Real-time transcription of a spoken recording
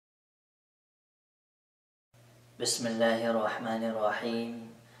بسم الله الرحمن الرحيم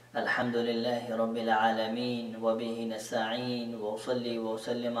الحمد لله رب العالمين وبه نستعين وصلي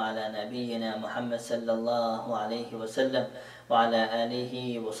وسلم على نبينا محمد صلى الله عليه وسلم وعلى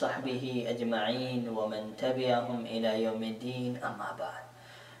آله وصحبه أجمعين ومن تبعهم إلى يوم الدين أما بعد.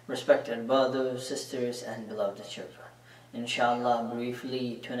 Respected brothers, sisters and beloved children, inshallah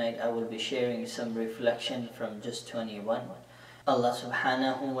briefly tonight I will be sharing some reflection from Juz 21. Allah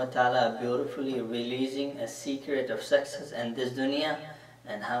subhanahu wa ta'ala beautifully releasing a secret of success in this dunya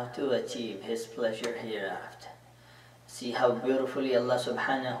and how to achieve His pleasure hereafter. See how beautifully Allah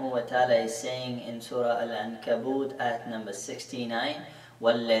subhanahu wa ta'ala is saying in Surah Al-Ankabut ayat number 69,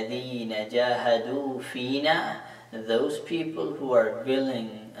 وَالَّذِينَ جَاهَدُوا فِينَا, those people who are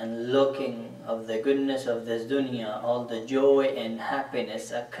willing and looking of the goodness of this dunya, all the joy and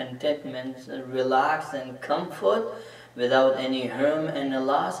happiness, contentment, relax and comfort, without any harm and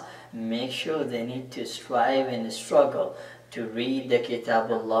loss, make sure they need to strive and struggle to read the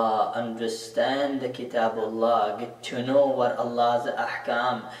Kitabullah, understand the Kitabullah, get to know what Allah's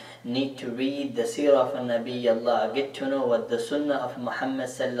ahkam, need to read the seerah of Nabi Allah, get to know what the sunnah of Muhammad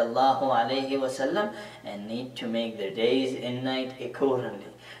sallallahu alayhi wasallam, and need to make their days and night accordingly.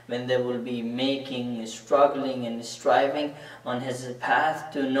 When they will be making, struggling and striving on His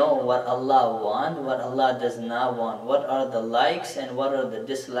path to know what Allah wants, what Allah does not want, what are the likes and what are the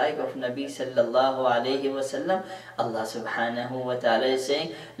dislikes of Nabi sallallahu alayhi wasallam, Allah subhanahu wa ta'ala is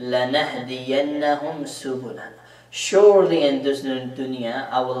saying, لَنَهْدِيَنَّهُمْ سُبُلَنَا. Surely in this dunya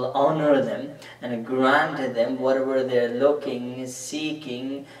I will honor them and grant them whatever they're looking,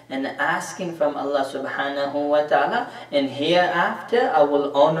 seeking and asking from Allah subhanahu wa ta'ala, and hereafter I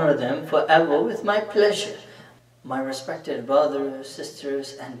will honor them forever with my pleasure. My respected brothers,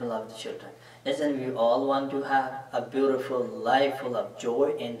 sisters and beloved children, isn't we all want to have a beautiful life full of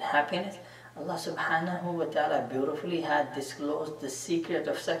joy and happiness? Allah subhanahu wa ta'ala beautifully had disclosed the secret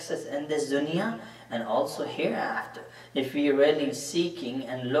of success in this dunya and also hereafter. If we are really seeking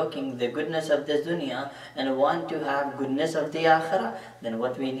and looking the goodness of this dunya and want to have goodness of the akhirah, then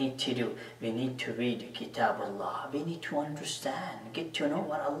what we need to do? We need to read Kitabullah. We need to understand, get to know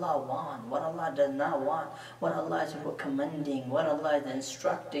what Allah wants, what Allah does not want, what Allah is recommending, what Allah is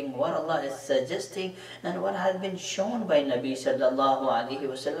instructing, what Allah is suggesting, and what has been shown by Nabi sallallahu alaihi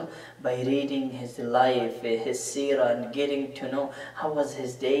wasallam by reading his life, his seerah, and getting to know how was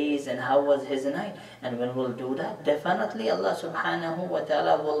his days and how was his night. And when we'll do that, definitely Allah subhanahu wa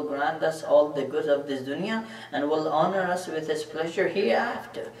ta'ala will grant us all the goods of this dunya and will honor us with His pleasure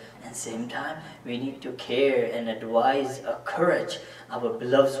hereafter. At the same time, we need to care and advise, encourage our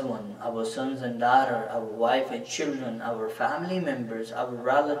beloved one, our sons and daughters, our wife and children, our family members, our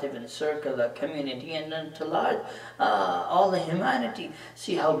relative and circle, our community, and then to large, all the humanity.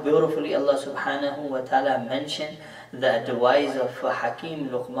 See how beautifully Allah subhanahu wa ta'ala mentioned the advice of Hakim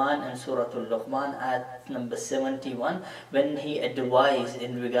Luqman in Surah Al-Luqman at number 71, when he advised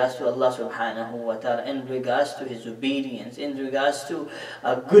in regards to Allah subhanahu wa ta'ala, in regards to his obedience, in regards to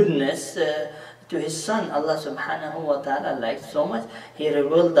goodness to his son. Allah subhanahu wa ta'ala liked so much, he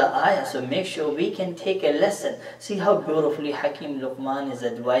revealed the ayah, so make sure we can take a lesson. See how beautifully Hakim Luqman is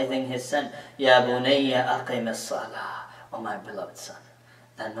advising his son, Ya bunayya aqim as-salah, oh my beloved son,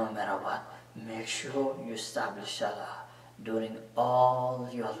 that no matter what, make sure you establish salah during all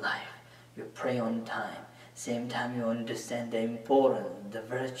your life. You pray on time. Same time you understand the importance, the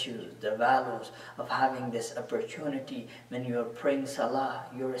virtues, the values of having this opportunity. When you are praying salah,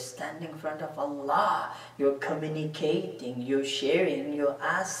 you're standing in front of Allah. You're communicating, you're sharing, you're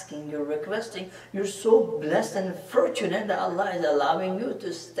asking, you're requesting. You're so blessed and fortunate that Allah is allowing you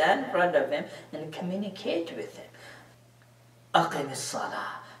to stand in front of Him and communicate with Him. Aqim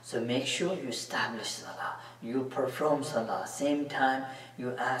as-salah. So make sure you establish salah, you perform salah. Same time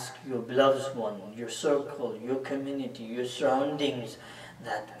you ask your beloved one, your circle, your community, your surroundings,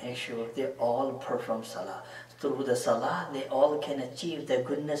 that make sure they all perform salah. Through the salah, they all can achieve the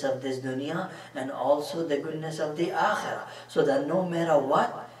goodness of this dunya and also the goodness of the akhirah. So that no matter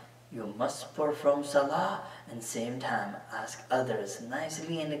what, you must perform salah and same time ask others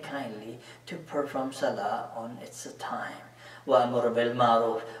nicely and kindly to perform salah on its time. وَأَمُرْ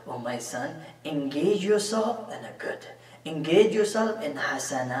بِالْمَعْرُوفِ. Oh my son, engage yourself in a good, Engage yourself in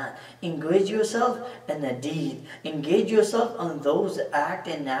hasanat. Engage yourself in a deed. Engage yourself on those act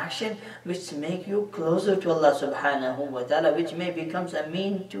and action which make you closer to Allah subhanahu wa ta'ala, which may become a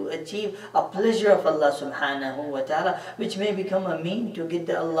mean to achieve a pleasure of Allah subhanahu wa ta'ala, which may become a mean to get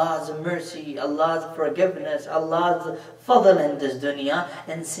Allah's mercy, Allah's forgiveness, Allah's fadl in this dunya.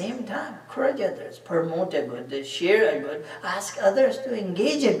 And same time, encourage others, promote a good, share a good, ask others to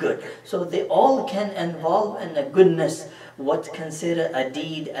engage a good, so they all can involve in a goodness, what consider a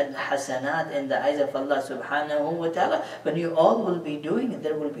deed and hasanat in the eyes of Allah subhanahu wa ta'ala. When you all will be doing it,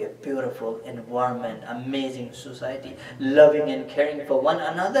 there will be a beautiful environment, amazing society, loving and caring for one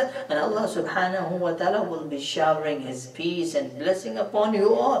another, and Allah subhanahu wa ta'ala will be showering His peace and blessing upon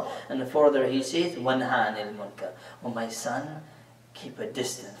you all. And further He says, وَنْهَا عَنِ الْمُنْكَرِ, O my son, keep a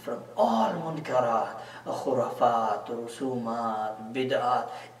distance from all munkarat, khurafat, rusumat, bid'at,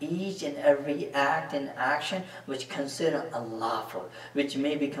 each and every act and action which consider unlawful, which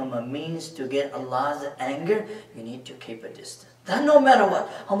may become a means to get Allah's anger. You need to keep a distance. That no matter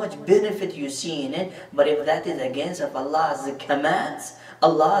what, how much benefit you see in it, but if that is against of Allah's commands,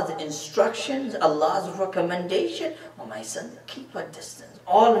 Allah's instructions, Allah's recommendation, oh my son, keep a distance.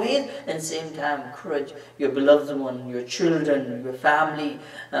 Always, and same time, encourage your beloved one, your children, your family,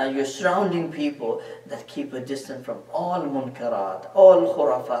 your surrounding people, that keep a distance from all munkarat, all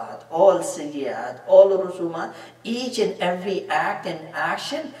khurafat, all sayyat, all rusumat, each and every act and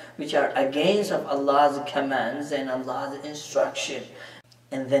action which are against of Allah's commands and Allah's instruction.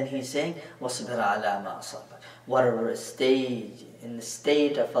 And then He's saying, وَاصْبِرْ عَلَى مَا أَصَابَكَ. Whatever stage, in the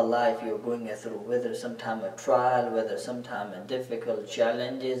state of a life you're going through, whether sometime a trial, whether sometime a difficult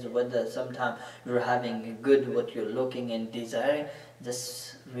challenges, whether sometime you're having good what you're looking and desiring,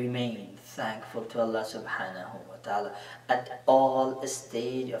 just remain thankful to Allah subhanahu wa ta'ala at all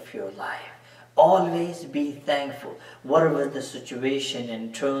stage of your life. Always be thankful. Whatever the situation,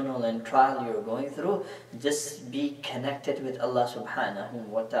 internal and trial you're going through, just be connected with Allah subhanahu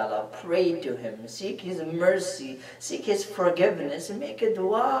wa ta'ala. Pray to Him, seek His mercy, seek His forgiveness, make a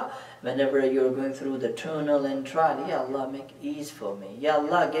dua. Whenever you're going through the tunnel and trial, Ya Allah, make ease for me. Ya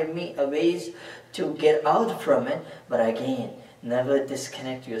Allah, give me a ways to get out from it. But again, never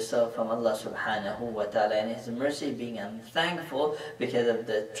disconnect yourself from Allah subhanahu wa ta'ala and His mercy, being unthankful because of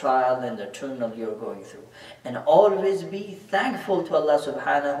the trial and the tunnel you're going through. And always be thankful to Allah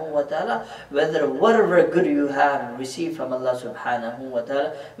subhanahu wa ta'ala, whether whatever good you have received from Allah subhanahu wa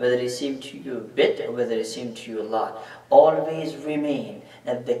ta'ala, whether it seemed to you a bit or whether it seemed to you a lot. Always remain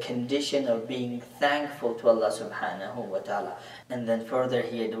at the condition of being thankful to Allah subhanahu wa ta'ala. And then further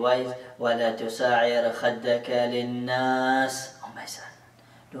He advised, وَلَا تُسَاعِرْ خَدَّكَ لِلنَّاسِ. Oh my son,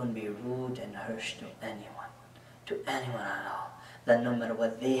 don't be rude and harsh to anyone at all. That no matter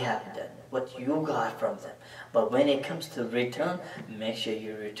what they have done, what you got from them, but when it comes to return, make sure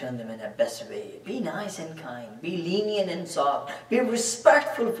you return them in the best way. Be nice and kind, be lenient and soft, be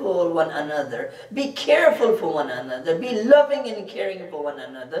respectful for one another, be careful for one another, be loving and caring for one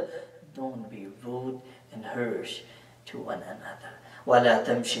another. Don't be rude and harsh to one another. وَلَا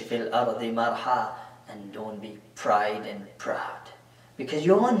تَمْشِ فِي الْأَرْضِ مَرْحًا. And don't be pride and proud, because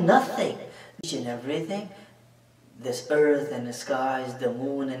you own nothing. Each and everything, this earth and the skies, the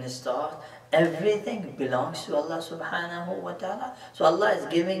moon and the stars, everything belongs to Allah subhanahu wa ta'ala. So Allah is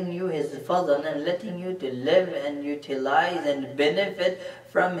giving you His fadl and letting you to live and utilize and benefit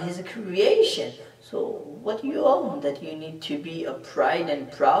from His creation. So what you own that you need to be a pride and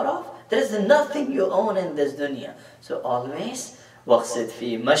proud of? There is nothing you own in this dunya. So always, وَقْصِدْ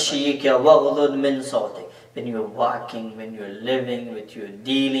فِي مَشْيِكَ وَغْضُضْ مِنْ صَوْتِكَ. When you're walking, when you're living, when you're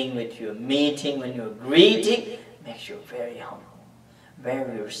dealing, when you're meeting, when you're greeting, make sure very humble,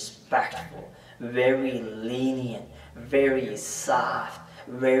 very respectful, very lenient, very soft,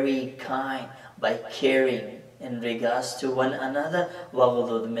 very kind, by caring in regards to one another.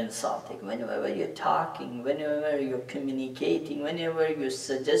 وَغْضُضْ مِنْ صَوْتِكَ. Whenever you're talking, whenever you're communicating, whenever you're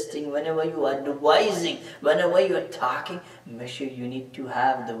suggesting, whenever you are advising, whenever you're talking, make sure you need to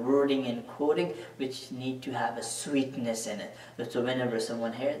have the wording and quoting which need to have a sweetness in it. So whenever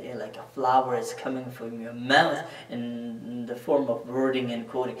someone hears it, like a flower is coming from your mouth in the form of wording and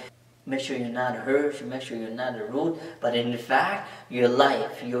quoting. Make sure you're not harsh, make sure you're not rude, but in fact, your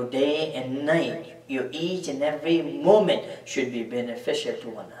life, your day and night, your each and every moment should be beneficial to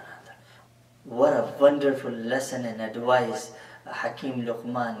one another. What a wonderful lesson and advice Hakim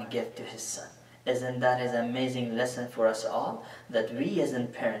Luqman gave to his son. Isn't that an amazing lesson for us all? That we as a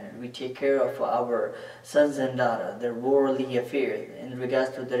parent, we take care of our sons and daughters, their worldly affairs, in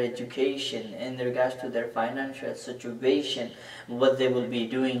regards to their education, in regards to their financial situation, what they will be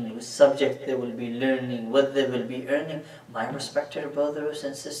doing, what subject they will be learning, what they will be earning. My respected brothers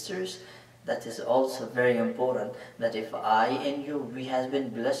and sisters, that is also very important, that if I and you, we have been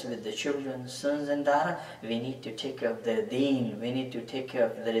blessed with the children, sons and daughters, we need to take care of their deen, we need to take care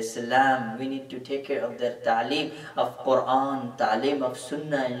of their Islam, we need to take care of their ta'aleem of Quran, ta'aleem of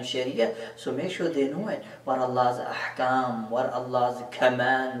Sunnah and Sharia. So make sure they know it, what Allah's ahkam, what Allah's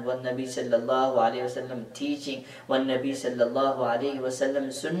command, what Nabi sallallahu alayhi wasallam teaching, what Nabi sallallahu alayhi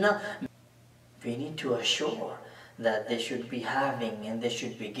wasallam Sunnah. We need to assure that they should be having and they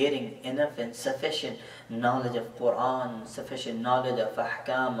should be getting enough and sufficient knowledge of Quran, sufficient knowledge of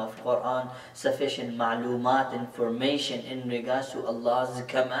ahkam of Quran, sufficient ma'lumat, information in regards to Allah's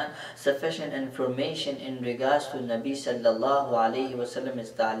command, sufficient information in regards to Nabi sallallahu alayhi wasallam's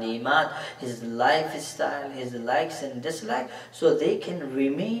ta'limat, his lifestyle, his likes and dislikes, so they can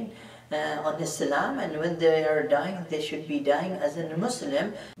remain on Islam, and when they are dying, they should be dying as a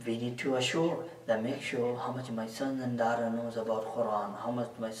Muslim. We need to assure that, make sure how much my son and daughter knows about Quran, how much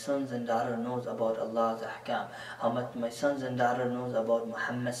my sons and daughter knows about Allah's ahkam, how much my sons and daughter knows about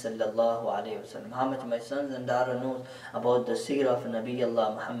Muhammad sallallahu alayhi wasallam, how much my sons and daughter knows about the seerah of Nabi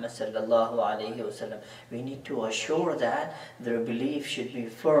Allah Muhammad sallallahu alayhi wasallam. We need to assure that their belief should be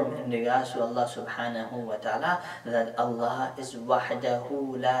firm in regards to Allah subhanahu wa ta'ala, that Allah is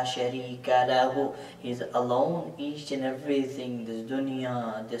wahdahu la sharika lahu. He is alone, each and everything, this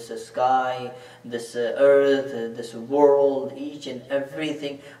dunya, this sky, this earth, this world, each and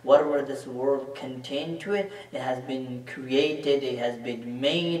everything, whatever this world contains to it, it has been created, it has been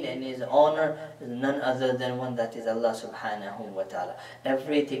made, and His honor is none other than one, that is Allah subhanahu wa ta'ala.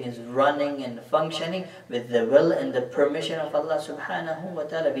 Everything is running and functioning with the will and the permission of Allah subhanahu wa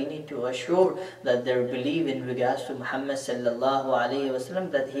ta'ala. We need to assure that their belief in regards to Muhammad sallallahu alayhi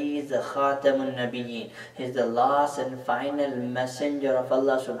wasallam, that he is the Khatamun Nabiyyin, he is the last and final messenger of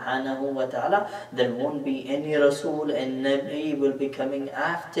Allah subhanahu wa ta'ala. There won't be any Rasul and Nabi will be coming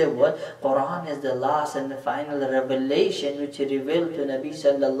afterward. Quran is the last and the final revelation which he revealed to Nabi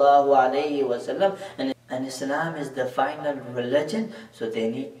sallallahu alayhi wasallam, and Islam is the final religion. So they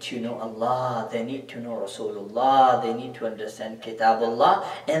need to know Allah, they need to know Rasulullah, they need to understand Kitabullah,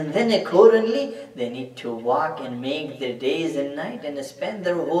 and then accordingly they need to walk and make their days and night and spend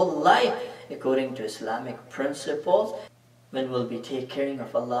their whole life according to Islamic principles. When we'll be taking care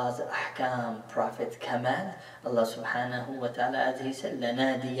of Allah's ahkam, Prophet's command, Allah subhanahu wa ta'ala, as He said,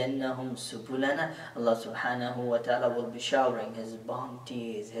 لَنَادِيَنَّهُمْ سُبُلَنَا, Allah subhanahu wa ta'ala will be showering His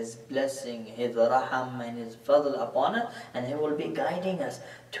bounties, His blessing, His raham and His fadl upon us, and He will be guiding us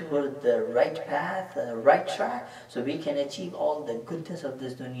toward the right path, the right track, so we can achieve all the goodness of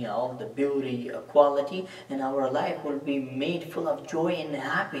this dunya, all the beauty, quality, and our life will be made full of joy and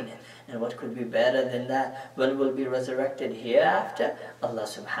happiness. And what could be better than that? When we'll be resurrected hereafter, Allah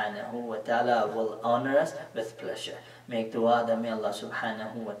subhanahu wa ta'ala will honor us with pleasure. Make dua that may Allah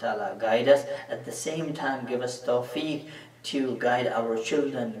subhanahu wa ta'ala guide us, at the same time give us tawfiq to guide our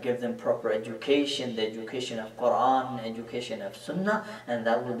children, give them proper education, the education of Quran, education of Sunnah, and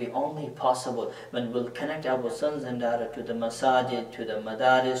that will be only possible when we'll connect our sons and daughters to the masajid, to the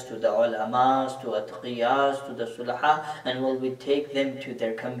madaris, to the ulamas, to atqiyas, to the sulaha, and will we take them to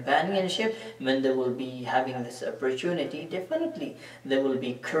their companionship. When they will be having this opportunity, definitely there will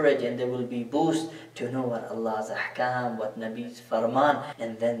be courage and there will be boost to know what Allah's ahkam, what Nabi's farman,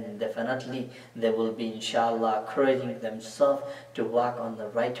 and then definitely they will be inshallah encouraging themselves to walk on the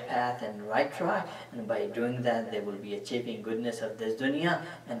right path and right track, and by doing that they will be achieving goodness of this dunya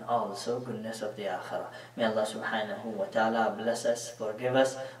and also goodness of the akhirah. May Allah subhanahu wa ta'ala bless us, forgive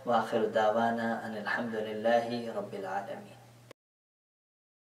us. Wa akhiru dawana and alhamdulillahi rabbil alameen.